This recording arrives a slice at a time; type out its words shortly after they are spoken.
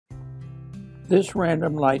This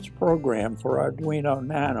Random Lights program for Arduino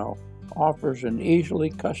Nano offers an easily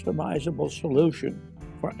customizable solution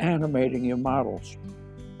for animating your models.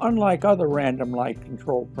 Unlike other random light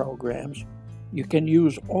control programs, you can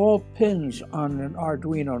use all pins on an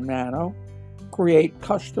Arduino Nano, create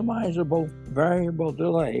customizable variable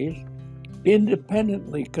delays,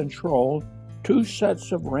 independently control 2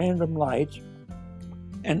 sets of random lights,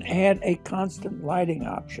 and add a constant lighting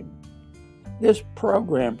option. This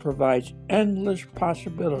program provides endless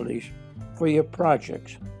possibilities for your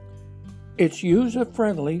projects. It's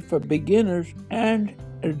user-friendly for beginners and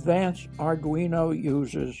advanced Arduino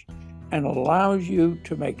users and allows you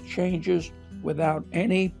to make changes without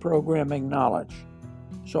any programming knowledge.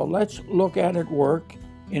 So let's look at it work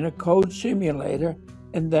in a code simulator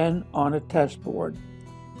and then on a test board.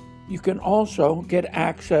 You can also get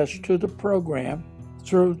access to the program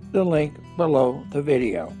through the link below the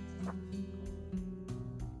video.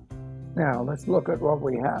 Now let's look at what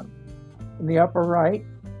we have. In the upper right,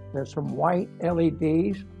 there's some white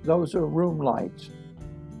LEDs. Those are room lights.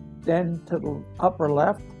 Then to the upper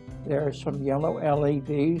left, there are some yellow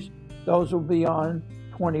LEDs. Those will be on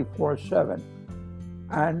 24/7.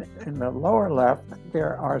 And in the lower left,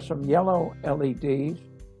 there are some yellow LEDs.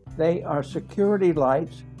 They are security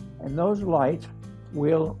lights, and those lights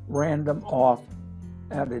will random off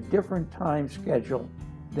at a different time schedule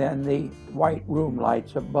than the white room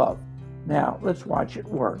lights above. Now, let's watch it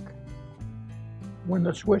work. When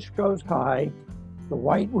the switch goes high, the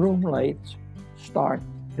white room lights start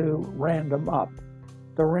to random up.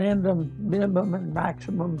 The random minimum and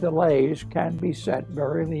maximum delays can be set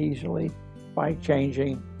very easily by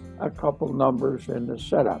changing a couple numbers in the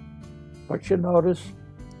setup. But you notice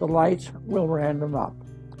the lights will random up.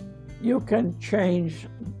 You can change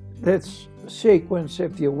this sequence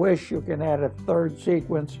if you wish. You can add a third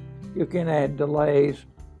sequence. You can add delays.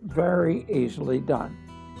 Very easily done.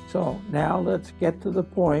 So now let's get to the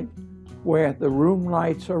point where the room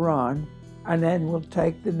lights are on, and then we'll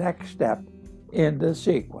take the next step in the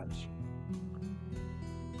sequence.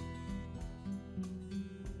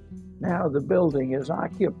 Now the building is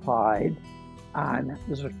occupied and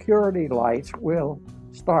the security lights will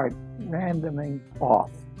start randoming off.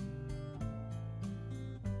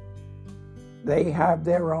 They have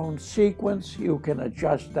their own sequence. You can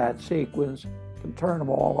adjust that sequence, can turn them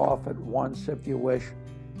all off at once if you wish,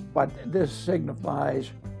 but this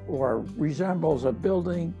signifies or resembles a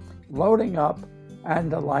building loading up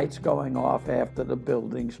and the lights going off after the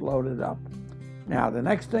building's loaded up. Now the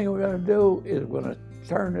next thing we're going to do is we're going to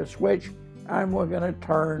turn the switch and we're going to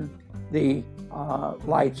turn the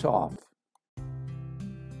lights off.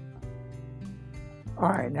 All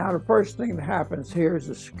right, now the first thing that happens here is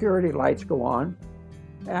the security lights go on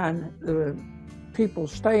and the people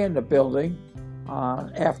stay in the building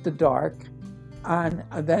after dark, and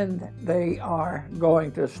then they are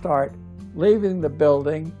going to start leaving the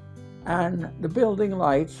building, and the building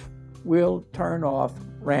lights will turn off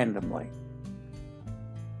randomly.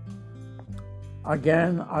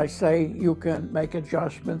 Again, I say you can make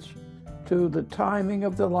adjustments to the timing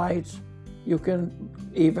of the lights. You can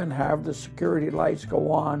even have the security lights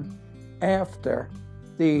go on after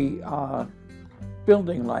the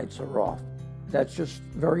building lights are off. That's just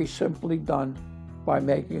very simply done by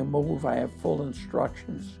making a move. I have full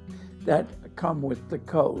instructions that come with the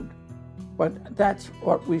code. But that's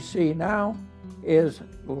what we see now is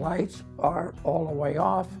the lights are all the way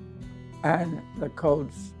off and the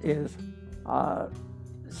code is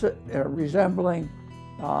resembling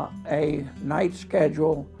a night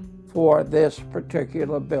schedule for this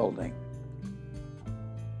particular building.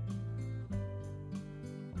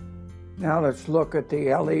 Now let's look at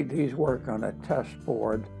the LEDs work on a test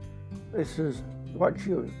board. This is what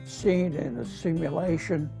you've seen in the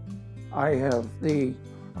simulation. I have the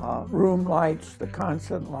room lights, the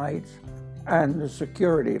constant lights, and the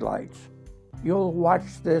security lights. You'll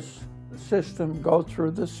watch this system go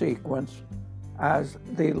through the sequence as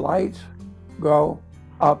the lights go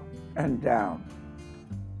up and down.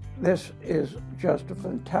 This is just a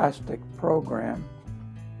fantastic program.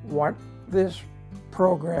 What this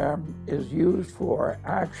program is used for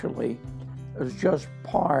actually is just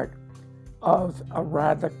part of a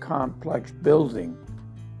rather complex building.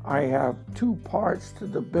 I have 2 parts to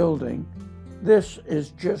the building. This is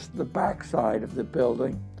just the back side of the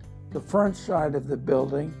building. The front side of the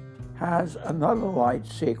building has another light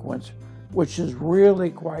sequence, which is really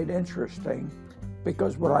quite interesting,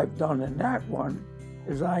 because what I've done in that one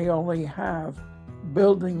is I only have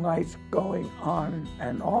building lights going on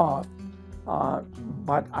and off,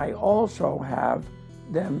 but I also have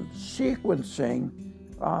them sequencing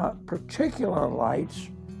particular lights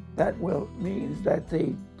That means that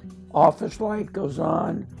the office light goes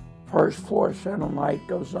on, first floor center light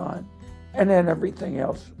goes on, and then everything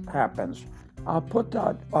else happens. I'll put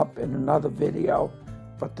that up in another video,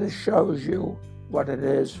 but this shows you what it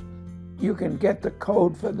is. You can get the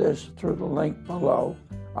code for this through the link below.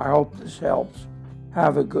 I hope this helps.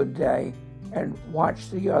 Have a good day, and watch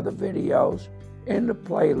the other videos in the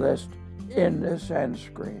playlist in this end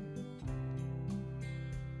screen.